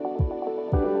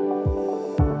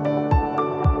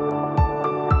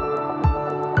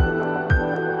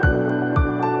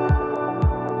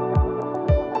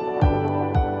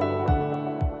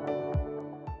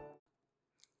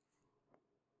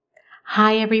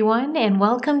Hi, everyone, and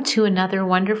welcome to another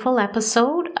wonderful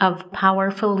episode of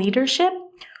Powerful Leadership,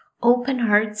 Open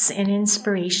Hearts and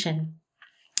Inspiration.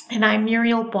 And I'm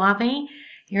Muriel Boivin,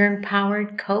 your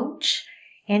empowered coach.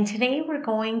 And today we're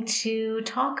going to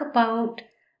talk about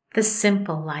the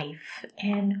simple life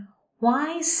and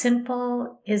why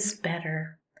simple is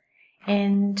better.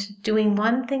 And doing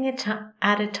one thing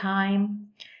at a time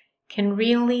can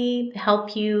really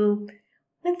help you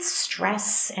with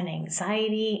stress and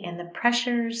anxiety and the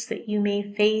pressures that you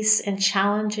may face and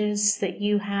challenges that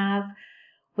you have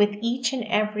with each and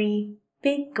every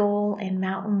big goal and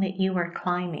mountain that you are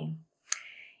climbing.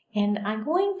 And I'm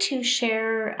going to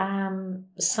share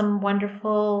some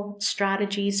wonderful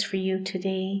strategies for you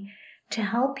today to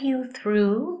help you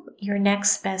through your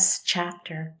next best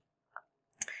chapter.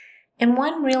 And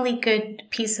one really good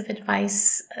piece of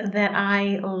advice that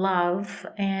I love,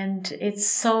 and it's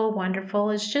so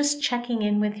wonderful, is just checking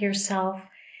in with yourself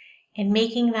and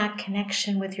making that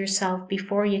connection with yourself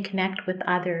before you connect with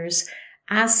others,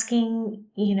 asking,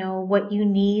 what you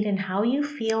need and how you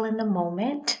feel in the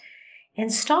moment,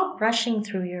 and stop rushing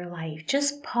through your life.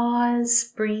 Just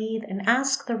pause, breathe, and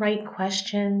ask the right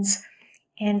questions,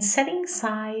 and setting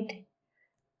aside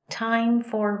time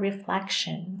for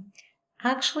reflection.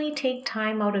 Actually take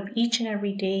time out of each and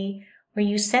every day where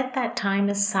you set that time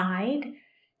aside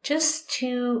just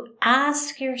to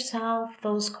ask yourself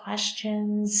those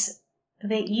questions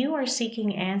that you are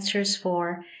seeking answers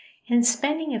for and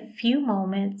spending a few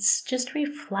moments just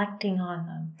reflecting on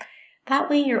them. That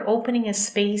way you're opening a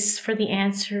space for the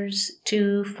answers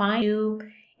to find you,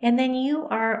 and then you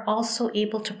are also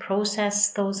able to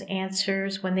process those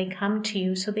answers when they come to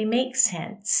you so they make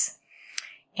sense.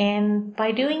 And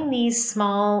by doing these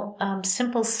small,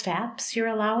 simple steps, you're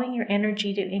allowing your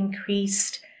energy to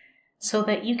increase so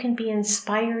that you can be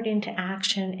inspired into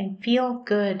action and feel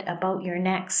good about your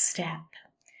next step.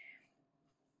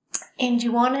 And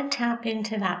you want to tap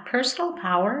into that personal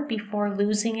power before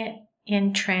losing it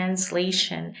in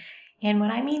translation. And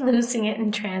when I mean losing it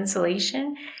in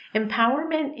translation,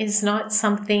 empowerment is not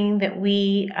something that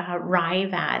we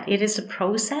arrive at. It is a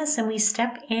process, and we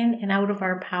step in and out of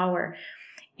our power.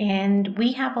 And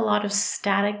we have a lot of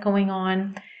static going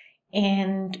on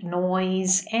and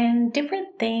noise and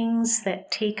different things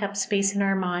that take up space in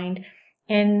our mind.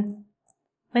 And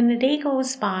when the day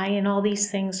goes by and all these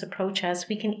things approach us,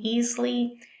 we can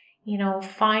easily,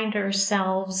 find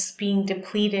ourselves being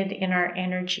depleted in our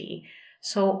energy.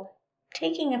 So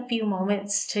taking a few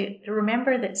moments to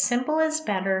remember that simple is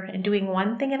better and doing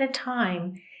one thing at a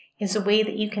time is a way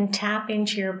that you can tap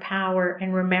into your power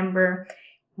and remember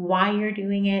why you're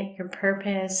doing it, your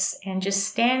purpose, and just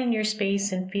stand in your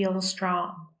space and feel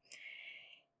strong.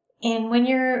 And when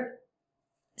you're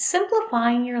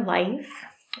simplifying your life,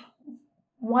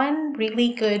 one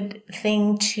really good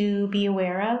thing to be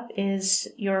aware of is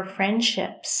your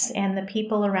friendships and the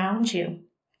people around you.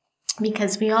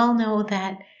 Because we all know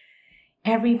that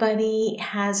everybody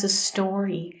has a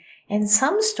story. And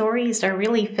some stories are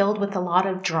really filled with a lot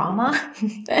of drama.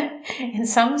 And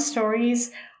some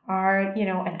stories are,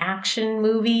 an action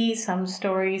movie. Some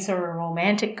stories are a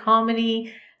romantic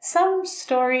comedy. Some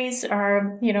stories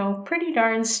are, pretty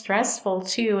darn stressful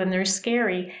too, and they're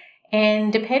scary.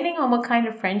 And depending on what kind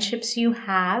of friendships you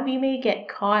have, you may get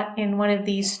caught in one of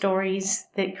these stories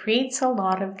that creates a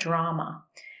lot of drama.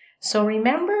 So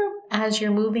remember, as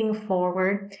you're moving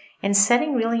forward and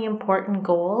setting really important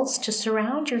goals, to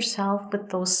surround yourself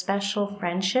with those special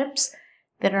friendships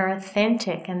that are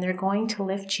authentic and they're going to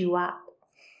lift you up.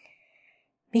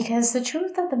 Because the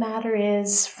truth of the matter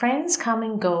is, friends come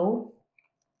and go,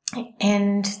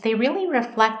 and they really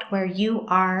reflect where you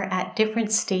are at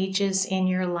different stages in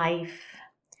your life.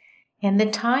 And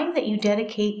the time that you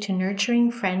dedicate to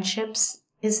nurturing friendships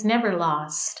is never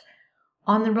lost.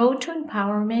 On the road to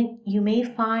empowerment, you may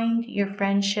find your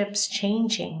friendships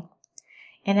changing.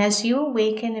 And as you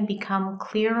awaken and become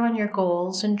clear on your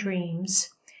goals and dreams,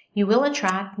 you will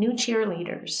attract new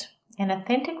cheerleaders. And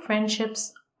authentic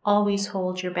friendships always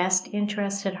hold your best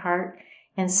interest at heart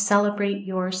and celebrate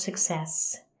your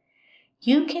success.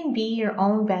 You can be your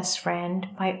own best friend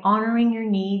by honoring your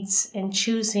needs and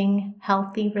choosing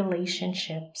healthy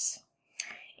relationships.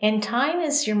 And time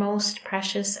is your most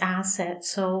precious asset,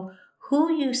 so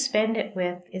who you spend it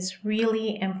with is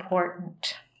really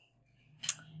important.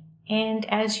 And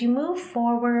as you move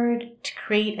forward to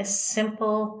create a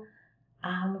simple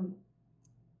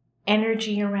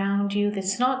energy around you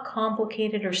that's not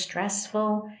complicated or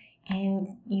stressful,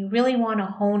 and you really want to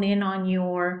hone in on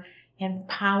your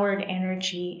empowered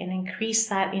energy and increase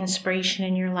that inspiration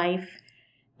in your life,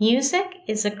 music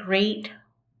is a great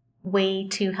way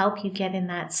to help you get in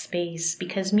that space,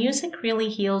 because music really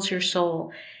heals your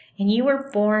soul, and you were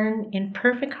born in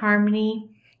perfect harmony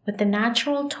with the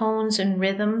natural tones and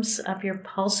rhythms of your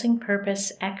pulsing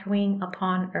purpose echoing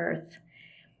upon earth.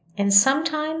 And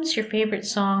sometimes your favorite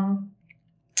song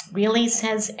really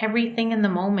says everything in the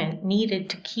moment needed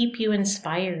to keep you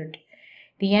inspired.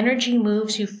 The energy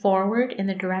moves you forward in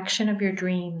the direction of your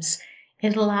dreams.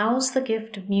 It allows the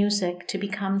gift of music to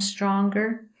become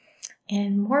stronger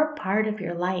and more a part of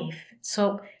your life.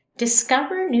 So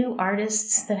discover new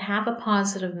artists that have a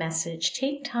positive message.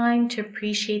 Take time to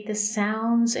appreciate the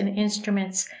sounds and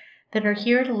instruments that are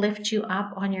here to lift you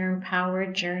up on your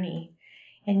empowered journey.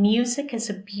 And music is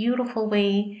a beautiful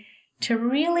way to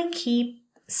really keep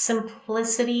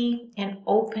simplicity and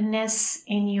openness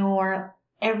in your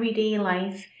everyday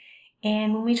life.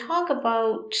 And when we talk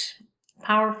about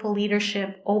powerful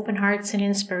leadership, open hearts, and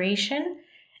inspiration,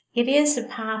 it is a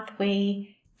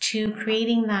pathway to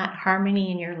creating that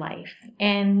harmony in your life.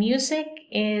 And music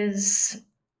is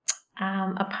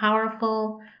a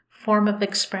powerful form of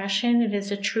expression. It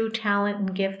is a true talent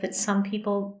and gift that some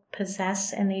people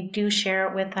possess, and they do share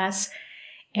it with us.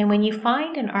 And when you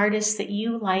find an artist that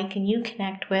you like and you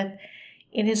connect with,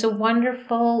 it is a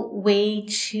wonderful way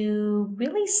to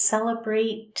really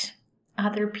celebrate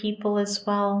other people as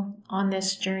well on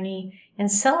this journey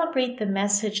and celebrate the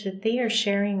message that they are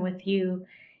sharing with you.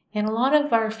 And a lot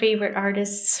of our favorite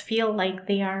artists feel like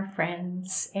they are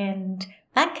friends, and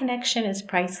that connection is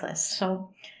priceless. So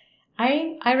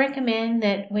I recommend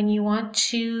that when you want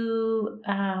to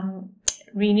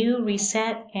renew,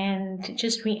 reset, and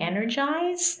just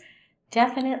re-energize,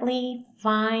 definitely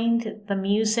find the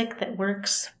music that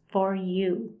works for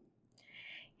you.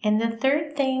 And the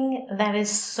third thing that is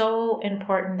so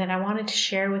important that I wanted to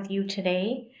share with you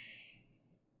today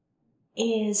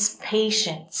is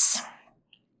patience.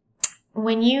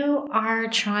 When you are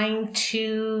trying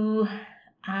to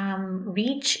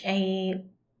reach a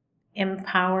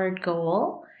empowered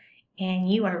goal and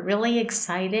you are really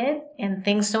excited and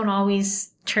things don't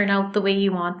always turn out the way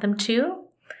you want them to,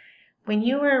 when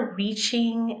you are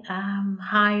reaching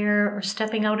higher or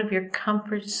stepping out of your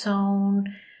comfort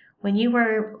zone, when you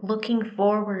are looking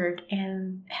forward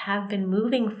and have been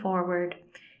moving forward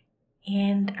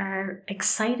and are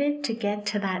excited to get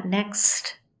to that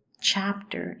next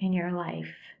chapter in your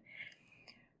life,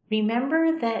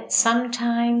 remember that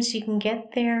sometimes you can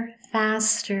get there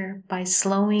faster by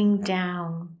slowing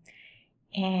down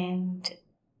and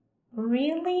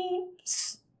really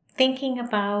thinking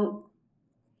about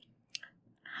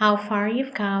how far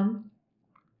you've come,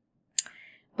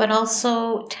 but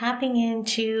also tapping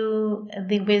into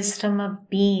the wisdom of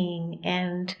being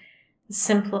and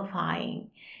simplifying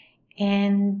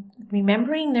and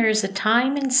remembering there's a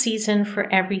time and season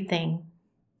for everything.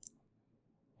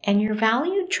 And your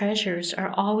valued treasures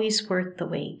are always worth the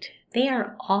wait. They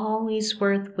are always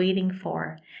worth waiting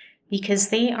for because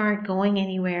they aren't going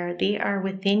anywhere. They are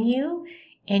within you,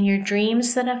 and your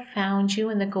dreams that have found you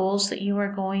and the goals that you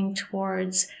are going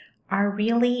towards are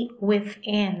really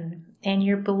within. And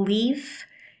your belief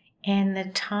and the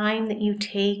time that you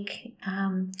take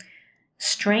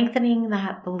strengthening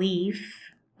that belief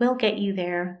will get you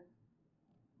there,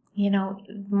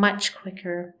 much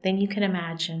quicker than you can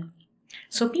imagine.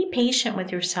 So be patient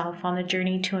with yourself on the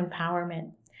journey to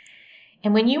empowerment.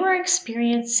 And when you are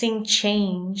experiencing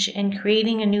change and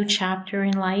creating a new chapter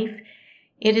in life,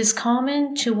 it is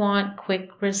common to want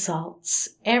quick results.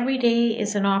 Every day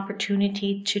is an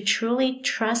opportunity to truly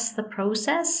trust the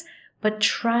process, but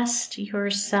trust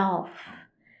yourself.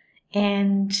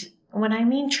 And when I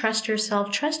mean trust yourself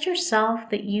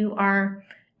that you are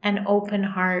an open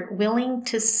heart, willing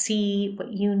to see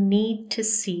what you need to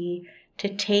see to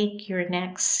take your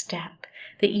next step,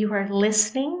 that you are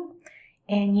listening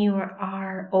and you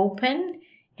are open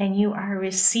and you are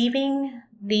receiving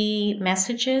the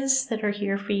messages that are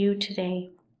here for you today.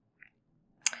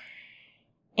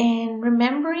 And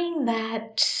remembering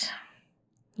that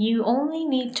you only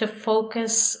need to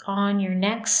focus on your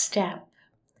next step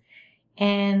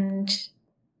and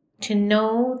to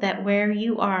know that where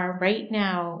you are right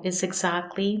now is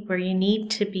exactly where you need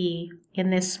to be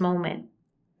in this moment.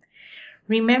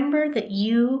 Remember that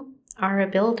you are a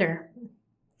builder.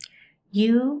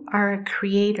 You are a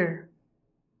creator.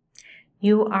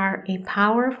 You are a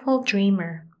powerful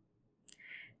dreamer.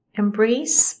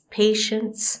 Embrace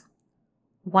patience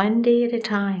one day at a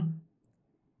time.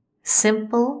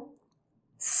 Simple,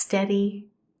 steady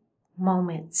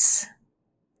moments.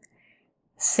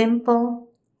 Simple,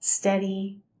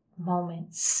 steady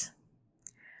moments.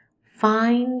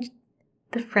 Find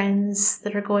the friends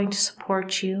that are going to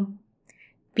support you.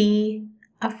 Be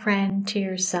a friend to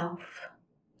yourself.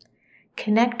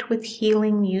 Connect with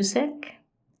healing music,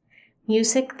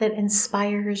 music that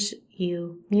inspires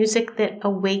you, music that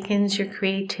awakens your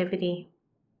creativity.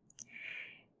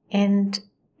 And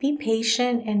be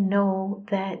patient and know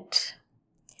that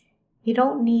you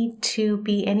don't need to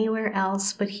be anywhere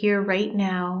else but here right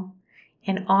now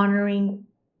and honoring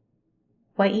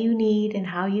what you need and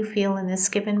how you feel in this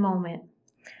given moment.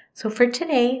 So for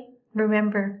today,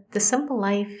 remember, the simple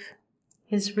life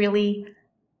is really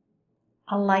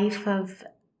a life of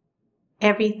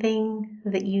everything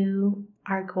that you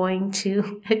are going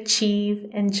to achieve,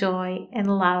 enjoy,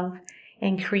 and love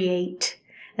and create.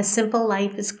 A simple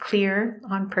life is clear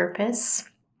on purpose,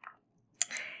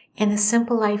 and a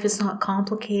simple life is not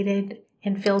complicated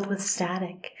and filled with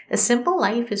static. A simple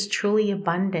life is truly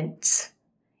abundance,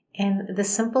 and the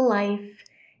simple life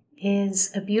is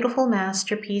a beautiful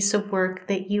masterpiece of work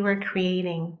that you are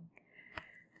creating.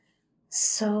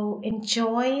 So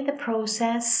enjoy the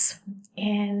process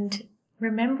and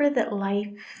remember that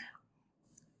life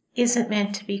isn't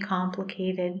meant to be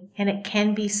complicated, and it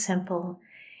can be simple.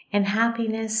 And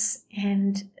happiness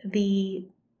and the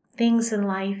things in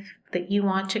life that you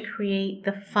want to create,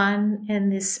 the fun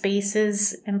and the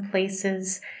spaces and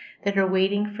places that are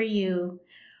waiting for you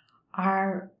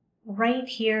are right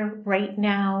here, right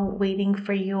now, waiting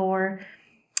for your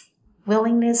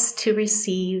willingness to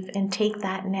receive and take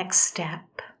that next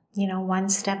step, one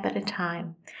step at a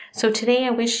time. So today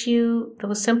I wish you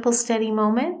those simple, steady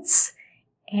moments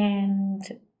and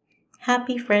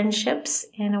happy friendships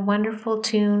and a wonderful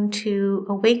tune to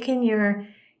awaken your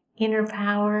inner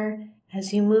power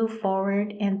as you move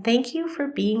forward. And thank you for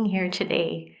being here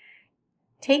today.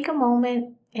 Take a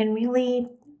moment and really,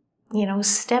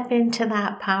 step into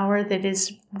that power that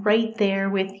is right there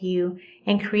with you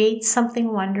and create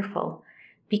something wonderful,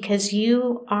 because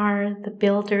you are the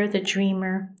builder, the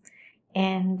dreamer,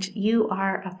 and you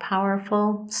are a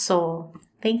powerful soul.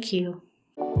 Thank you.